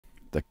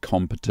The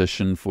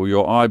competition for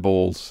your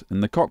eyeballs in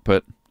the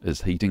cockpit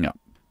is heating up.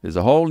 There's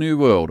a whole new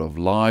world of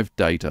live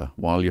data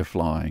while you're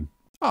flying.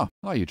 Hi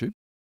YouTube.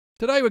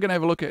 Today we're going to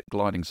have a look at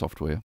gliding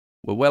software.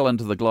 We're well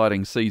into the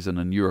gliding season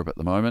in Europe at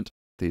the moment.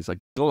 There's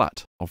a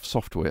glut of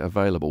software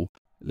available.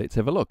 Let's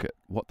have a look at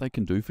what they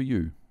can do for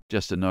you.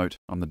 Just a note,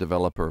 I'm the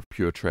developer of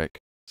PureTrack,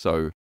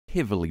 so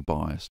heavily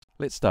biased.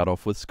 Let's start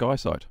off with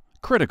SkySight.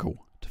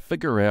 Critical to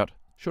figure out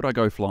should I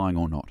go flying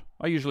or not.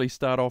 I usually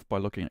start off by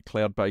looking at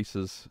cloud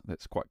bases.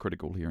 That's quite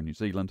critical here in New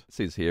Zealand. It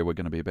says here we're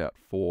going to be about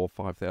 4,000 or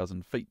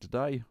 5,000 feet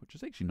today, which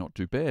is actually not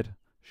too bad.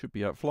 Should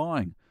be out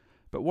flying.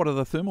 But what are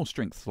the thermal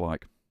strengths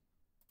like?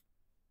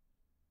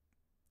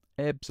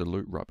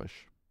 Absolute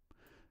rubbish.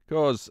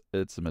 Because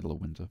it's the middle of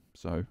winter.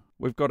 So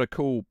we've got a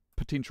cool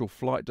potential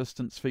flight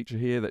distance feature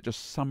here that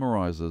just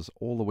summarizes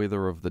all the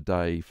weather of the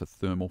day for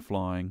thermal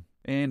flying.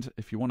 And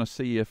if you want to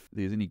see if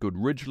there's any good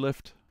ridge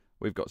lift,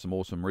 we've got some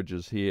awesome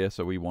ridges here,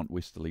 so we want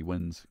westerly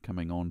winds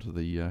coming onto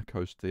the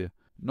coast there.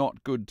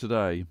 Not good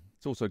today.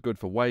 It's also good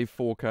for wave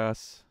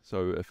forecasts,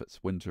 so if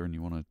it's winter and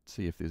you want to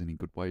see if there's any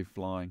good wave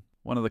flying.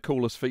 One of the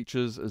coolest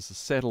features is the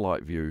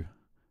satellite view.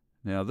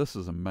 Now this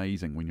is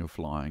amazing when you're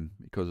flying,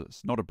 because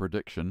it's not a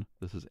prediction,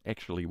 this is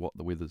actually what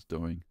the weather's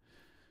doing.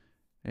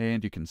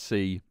 And you can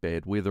see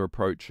bad weather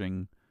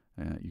approaching,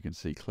 you can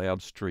see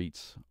cloud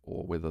streets,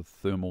 or whether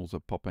thermals are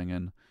popping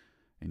in.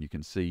 And you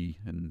can see,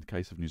 in the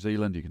case of New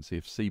Zealand, you can see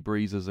if sea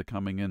breezes are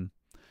coming in.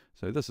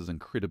 So this is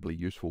incredibly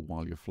useful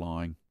while you're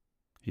flying.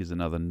 Here's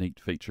another neat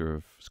feature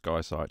of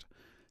SkySight.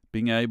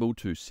 Being able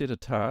to set a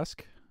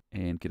task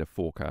and get a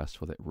forecast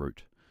for that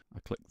route. I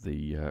click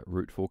the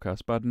route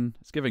forecast button.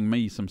 It's giving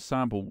me some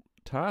sample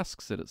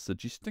tasks that it's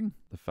suggesting,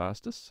 the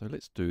fastest. So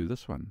let's do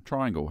this one.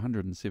 Triangle,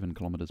 107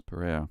 kilometers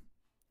per hour.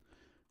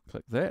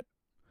 Click that.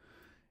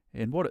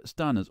 And what it's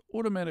done is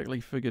automatically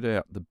figured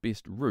out the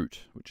best route,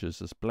 which is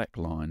this black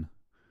line,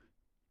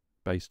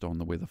 based on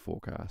the weather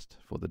forecast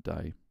for the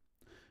day.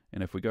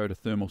 And if we go to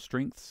thermal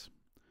strengths,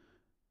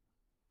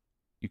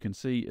 you can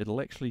see it'll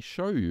actually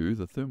show you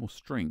the thermal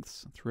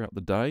strengths throughout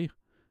the day,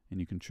 and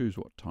you can choose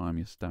what time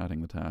you're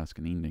starting the task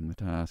and ending the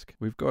task.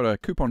 We've got a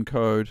coupon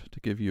code to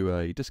give you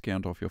a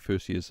discount off your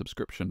first year's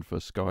subscription for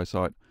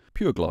SkySight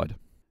PureGlide.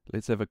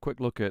 Let's have a quick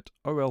look at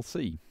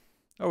OLC.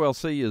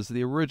 OLC is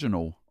the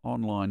original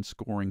online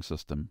scoring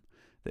system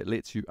that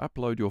lets you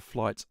upload your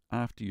flights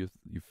after you've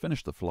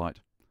finished the flight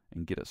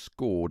and get it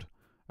scored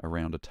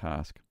around a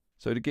task.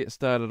 So to get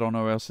started on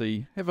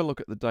OLC, have a look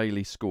at the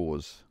daily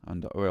scores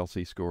under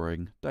OLC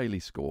scoring, daily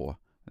score.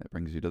 That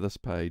brings you to this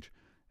page,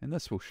 and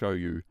this will show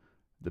you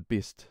the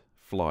best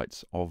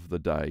flights of the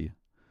day.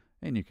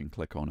 And you can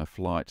click on a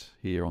flight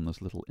here on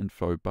this little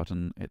info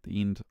button at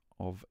the end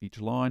of each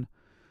line.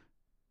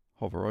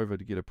 Hover over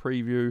to get a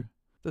preview.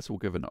 This will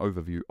give an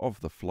overview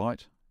of the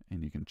flight,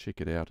 and you can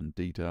check it out in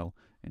detail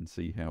and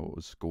see how it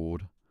was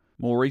scored.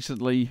 More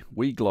recently,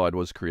 WeGlide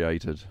was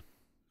created,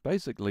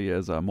 basically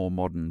as a more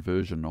modern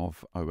version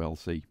of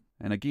OLC.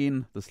 And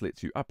again, this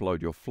lets you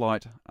upload your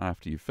flight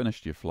after you've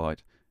finished your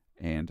flight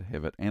and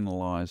have it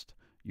analysed.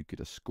 You get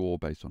a score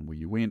based on where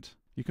you went.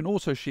 You can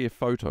also share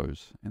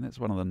photos, and that's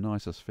one of the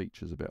nicest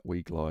features about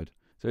WeGlide.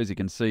 So as you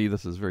can see,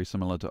 this is very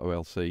similar to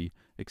OLC,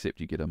 except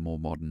you get a more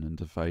modern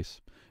interface.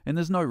 And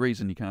there's no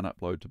reason you can't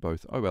upload to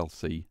both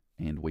OLC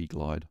and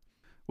WeGlide.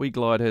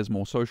 WeGlide has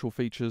more social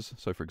features,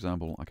 so for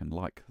example I can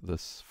like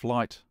this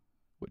flight,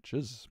 which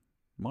is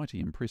mighty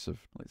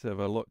impressive. Let's have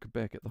a look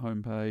back at the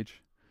home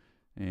page,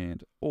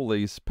 and all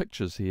these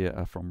pictures here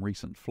are from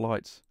recent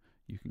flights.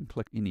 You can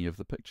click any of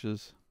the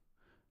pictures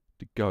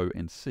to go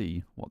and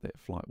see what that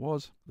flight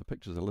was. The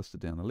pictures are listed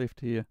down the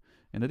left here,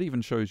 and it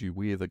even shows you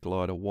where the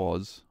glider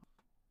was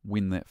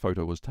when that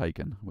photo was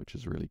taken, which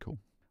is really cool.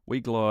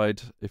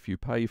 WeGlide, if you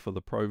pay for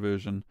the Pro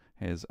version,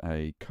 has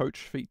a coach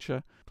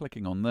feature.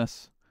 Clicking on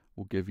this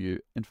will give you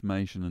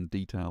information and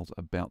details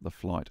about the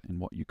flight and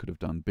what you could have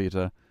done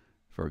better.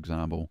 For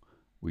example,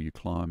 were you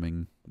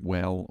climbing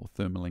well or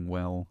thermaling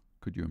well?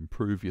 Could you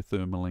improve your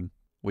thermaling?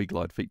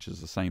 WeGlide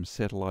features the same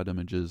satellite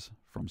images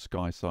from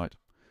SkySight,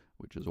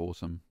 which is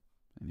awesome,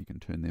 and you can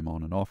turn them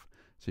on and off,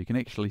 so you can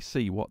actually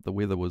see what the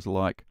weather was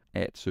like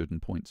at certain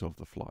points of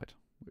the flight,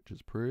 which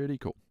is pretty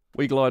cool.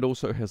 WeGlide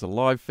also has a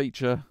live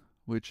feature,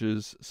 which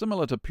is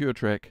similar to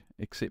PureTrack,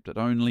 except it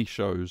only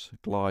shows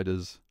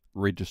gliders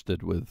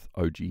registered with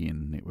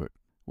OGN network.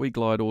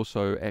 WeGlide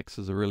also acts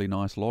as a really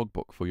nice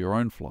logbook for your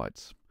own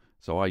flights.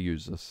 So I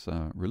use this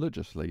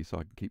religiously so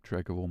I can keep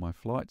track of all my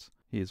flights.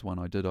 Here's one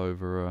I did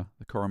over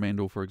the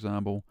Coromandel, for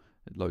example.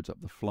 It loads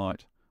up the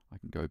flight. I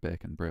can go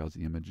back and browse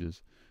the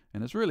images.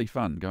 And it's really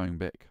fun going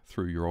back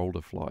through your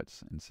older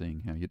flights and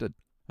seeing how you did.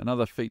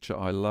 Another feature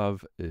I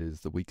love is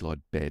the WeGlide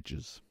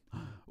badges.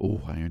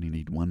 Oh, I only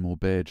need one more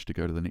badge to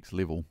go to the next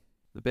level.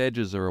 The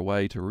badges are a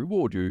way to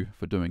reward you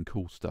for doing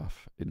cool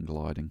stuff in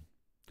gliding.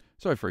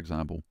 So for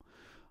example,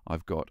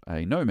 I've got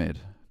a Nomad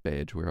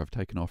badge where I've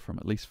taken off from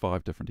at least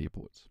 5 different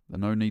airports. The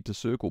No Need to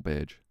Circle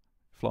badge,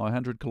 fly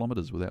 100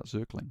 kilometers without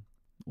circling.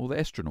 Or the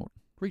Astronaut,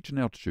 reach an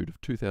altitude of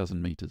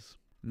 2,000 meters.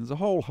 And there's a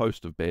whole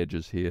host of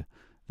badges here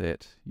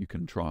that you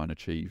can try and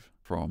achieve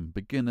from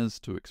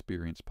beginners to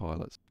experienced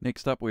pilots.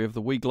 Next up, we have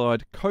the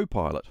WeGlide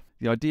CoPilot.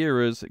 The idea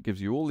is it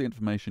gives you all the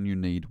information you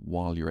need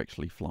while you're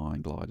actually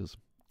flying gliders.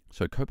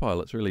 So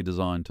CoPilot's really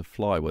designed to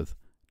fly with.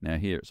 Now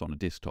here it's on a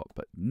desktop,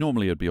 but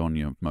normally it'd be on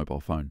your mobile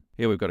phone.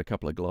 Here we've got a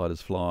couple of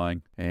gliders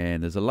flying,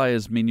 and there's a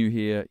layers menu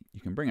here. You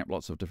can bring up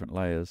lots of different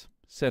layers.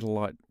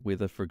 Satellite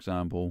weather, for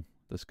example.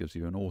 This gives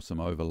you an awesome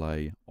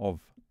overlay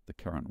of the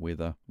current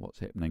weather, what's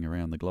happening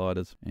around the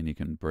gliders, and you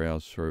can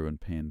browse through and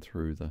pan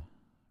through the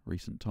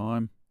recent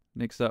time.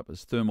 Next up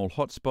is thermal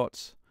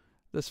hotspots.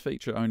 This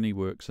feature only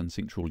works in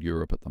Central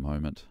Europe at the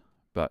moment,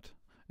 but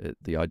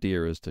the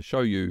idea is to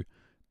show you,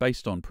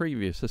 based on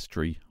previous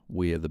history,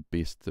 where the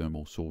best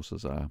thermal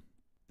sources are.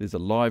 There's a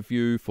live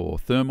view for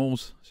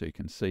thermals, so you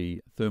can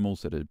see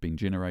thermals that have been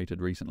generated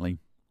recently.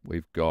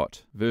 We've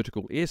got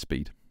vertical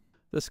airspeed.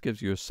 This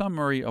gives you a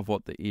summary of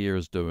what the air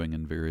is doing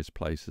in various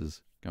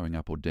places, going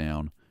up or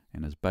down,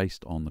 and is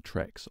based on the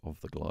tracks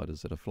of the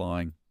gliders that are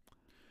flying.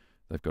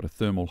 They've got a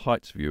thermal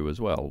heights view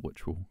as well,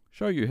 which will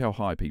show you how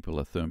high people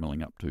are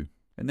thermaling up to.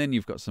 And then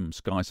you've got some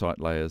SkySight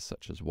layers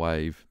such as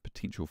wave,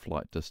 potential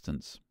flight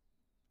distance,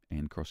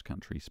 and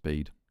cross-country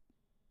speed.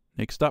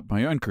 Next up,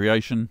 my own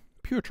creation,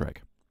 PureTrack.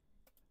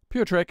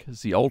 PureTrack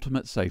is the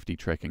ultimate safety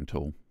tracking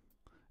tool.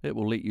 It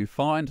will let you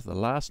find the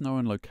last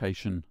known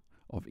location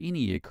of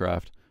any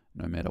aircraft,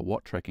 no matter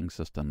what tracking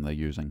system they're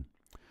using.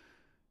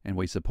 And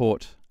we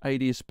support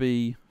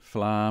ADS-B,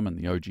 FLARM and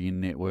the OGN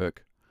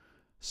network,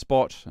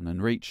 Spot and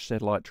InReach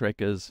satellite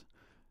trackers,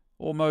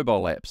 or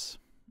mobile apps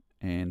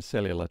and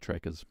cellular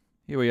trackers.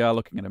 Here we are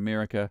looking at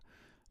America.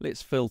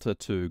 Let's filter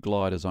to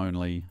gliders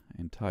only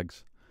and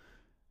tugs.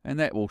 And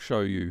that will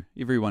show you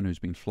everyone who's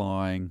been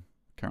flying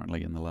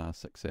currently in the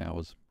last 6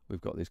 hours.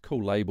 We've got these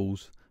cool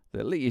labels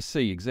that let you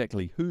see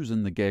exactly who's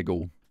in the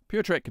gaggle.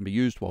 PureTrack can be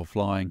used while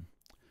flying.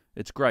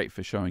 It's great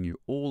for showing you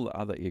all the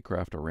other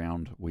aircraft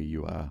around where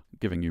you are,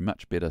 giving you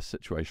much better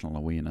situational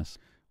awareness.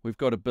 We've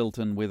got a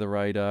built-in weather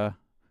radar,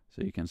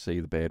 so you can see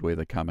the bad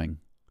weather coming.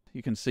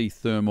 You can see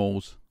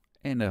thermals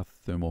and our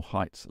thermal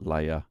heights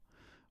layer,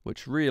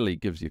 which really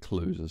gives you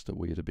clues as to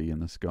where to be in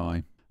the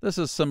sky. This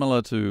is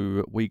similar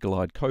to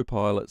WeGlide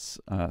CoPilot's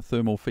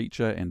thermal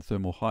feature and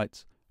thermal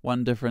heights.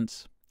 One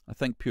difference, I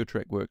think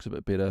PureTrack works a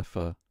bit better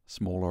for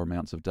smaller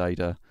amounts of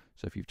data,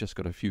 so if you've just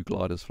got a few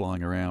gliders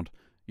flying around,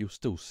 you'll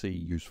still see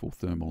useful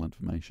thermal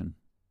information.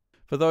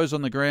 For those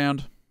on the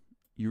ground,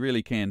 you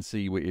really can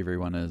see where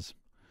everyone is.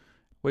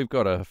 We've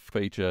got a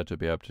feature to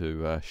be able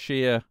to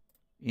share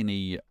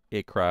any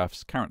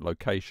aircraft's current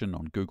location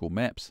on Google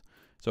Maps,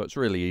 so it's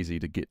really easy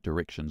to get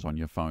directions on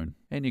your phone.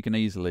 And you can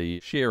easily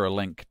share a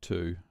link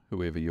to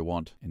whoever you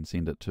want and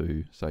send it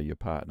to, say, your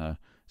partner,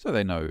 so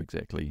they know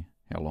exactly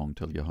how long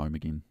till you're home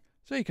again.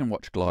 So you can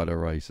watch glider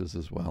races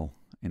as well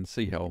and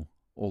see how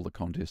all the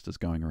contest is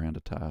going around a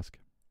task.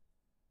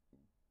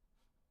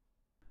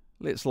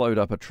 Let's load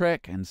up a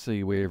track and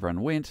see where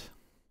everyone went.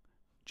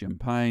 Jim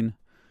Payne,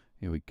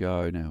 here we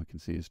go, now we can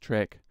see his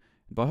track.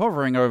 By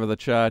hovering over the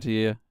chart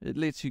here, it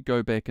lets you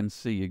go back and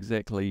see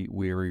exactly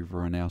where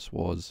everyone else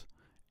was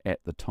at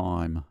the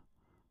time.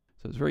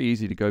 So it's very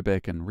easy to go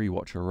back and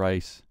rewatch a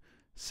race,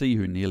 see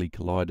who nearly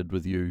collided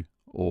with you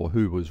or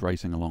who was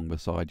racing along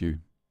beside you.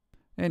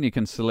 And you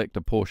can select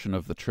a portion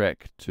of the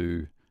track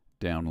to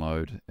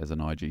download as an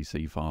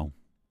IGC file.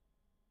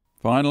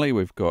 Finally,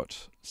 we've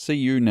got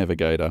SeeYou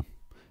Navigator.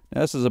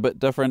 Now this is a bit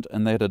different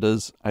in that it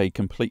is a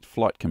complete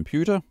flight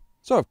computer.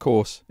 So of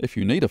course, if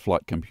you need a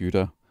flight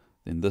computer,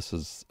 then this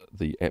is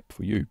the app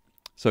for you.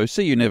 So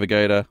SeeYou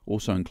Navigator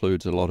also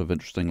includes a lot of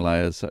interesting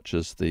layers such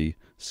as the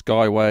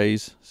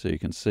skyways, so you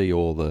can see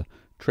all the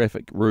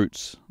traffic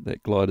routes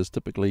that gliders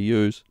typically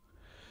use.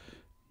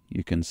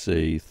 You can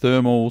see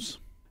thermals,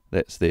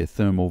 that's their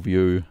thermal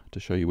view to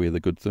show you where the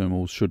good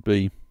thermals should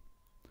be.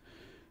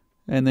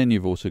 And then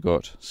you've also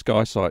got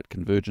SkySight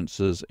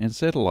convergences and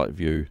satellite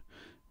view,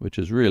 which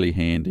is really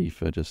handy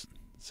for just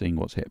seeing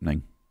what's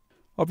happening.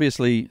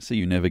 Obviously,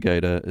 SeeYou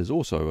Navigator is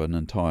also an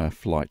entire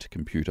flight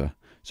computer,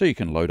 so you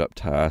can load up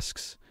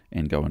tasks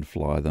and go and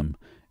fly them,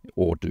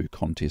 or do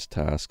contest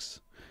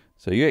tasks.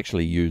 So you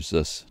actually use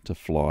this to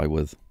fly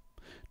with,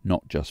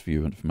 not just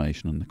view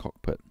information in the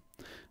cockpit.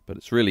 But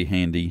it's really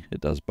handy,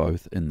 it does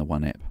both in the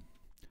one app.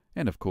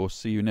 And of course,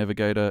 SeeYou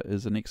Navigator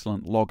is an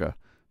excellent logger,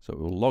 so it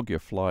will log your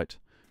flight.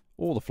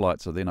 All the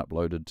flights are then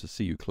uploaded to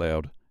SeeYou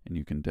Cloud, and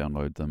you can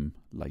download them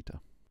later.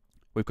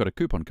 We've got a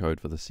coupon code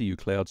for the SeeYou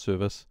Cloud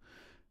service.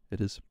 It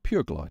is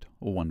PureGlide,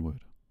 all one word.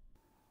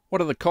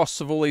 What are the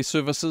costs of all these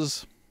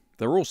services?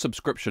 They're all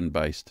subscription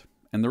based,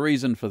 and the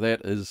reason for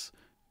that is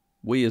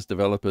we as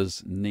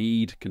developers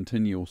need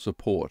continual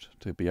support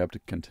to be able to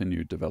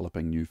continue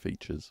developing new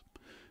features.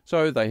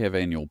 So they have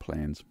annual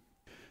plans.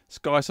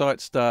 SkySight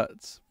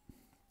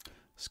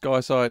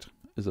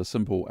is a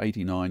simple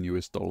 $89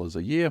 US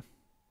a year.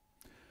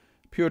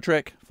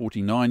 PureTrack,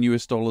 $49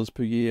 US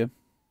per year.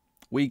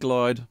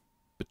 WeGlide,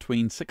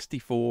 between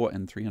 $64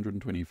 and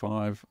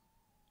 $325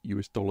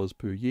 US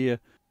per year.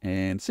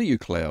 And SeeYou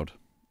Cloud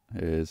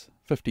is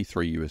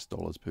 $53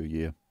 US per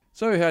year.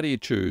 So how do you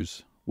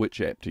choose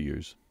which app to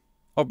use?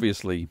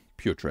 Obviously,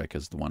 PureTrack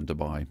is the one to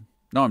buy.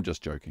 No, I'm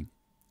just joking.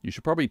 You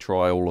should probably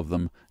try all of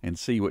them and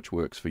see which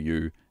works for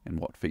you and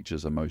what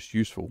features are most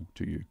useful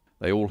to you.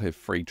 They all have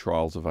free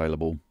trials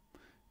available.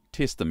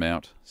 Test them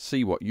out,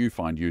 see what you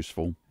find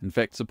useful. In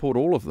fact, support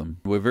all of them.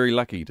 We're very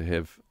lucky to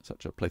have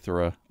such a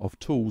plethora of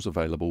tools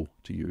available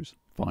to use.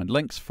 Find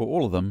links for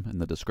all of them in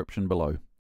the description below.